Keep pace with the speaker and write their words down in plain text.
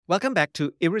Welcome back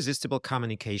to Irresistible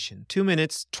Communication. 2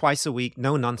 minutes, twice a week,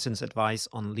 no nonsense advice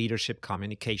on leadership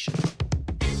communication.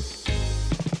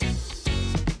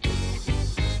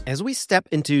 As we step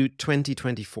into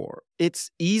 2024,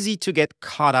 it's easy to get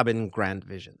caught up in grand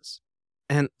visions.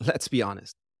 And let's be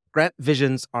honest, grand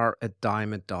visions are a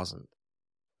dime a dozen.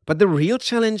 But the real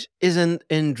challenge isn't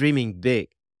in dreaming big.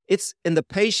 It's in the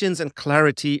patience and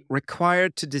clarity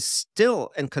required to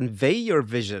distill and convey your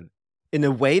vision in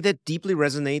a way that deeply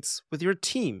resonates with your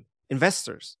team,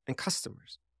 investors, and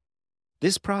customers.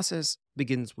 This process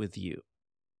begins with you.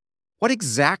 What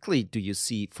exactly do you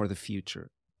see for the future?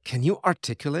 Can you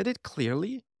articulate it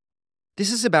clearly?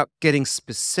 This is about getting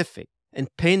specific and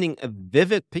painting a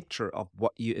vivid picture of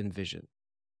what you envision.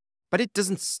 But it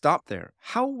doesn't stop there.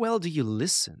 How well do you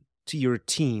listen to your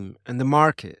team and the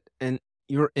market and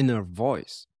your inner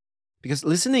voice? Because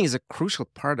listening is a crucial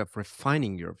part of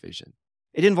refining your vision.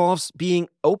 It involves being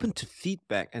open to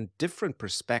feedback and different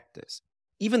perspectives,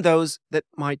 even those that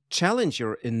might challenge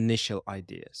your initial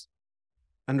ideas.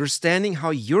 Understanding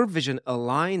how your vision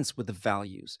aligns with the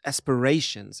values,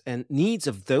 aspirations, and needs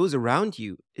of those around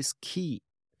you is key,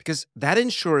 because that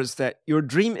ensures that your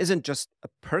dream isn't just a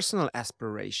personal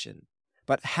aspiration,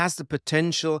 but has the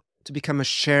potential to become a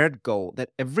shared goal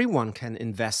that everyone can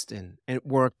invest in and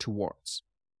work towards.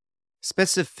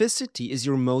 Specificity is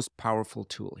your most powerful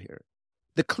tool here.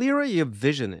 The clearer your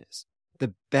vision is,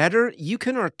 the better you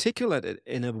can articulate it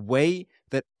in a way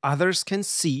that others can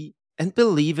see and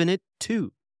believe in it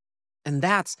too. And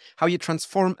that's how you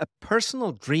transform a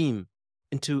personal dream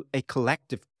into a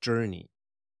collective journey.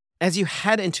 As you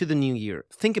head into the new year,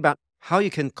 think about how you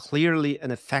can clearly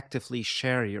and effectively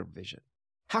share your vision.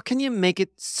 How can you make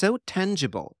it so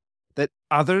tangible that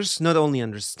others not only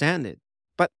understand it,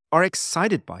 but are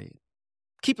excited by it?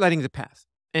 Keep lighting the path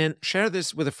and share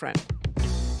this with a friend.